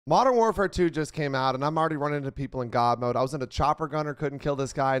Modern Warfare 2 just came out, and I'm already running into people in God mode. I was in a chopper gunner, couldn't kill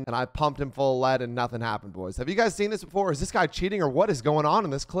this guy, and I pumped him full of lead, and nothing happened, boys. Have you guys seen this before? Is this guy cheating, or what is going on in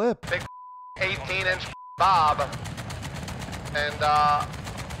this clip? Big 18-inch Bob. And,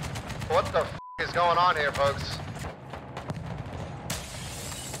 what the is going on here, folks?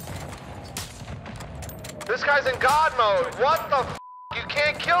 This guy's in God mode. What the You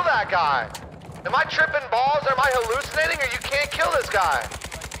can't kill that guy. Am I tripping balls? Am I hallucinating, or you can't kill this guy?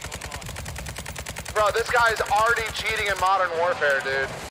 Bro, this guy is already cheating in Modern Warfare, dude.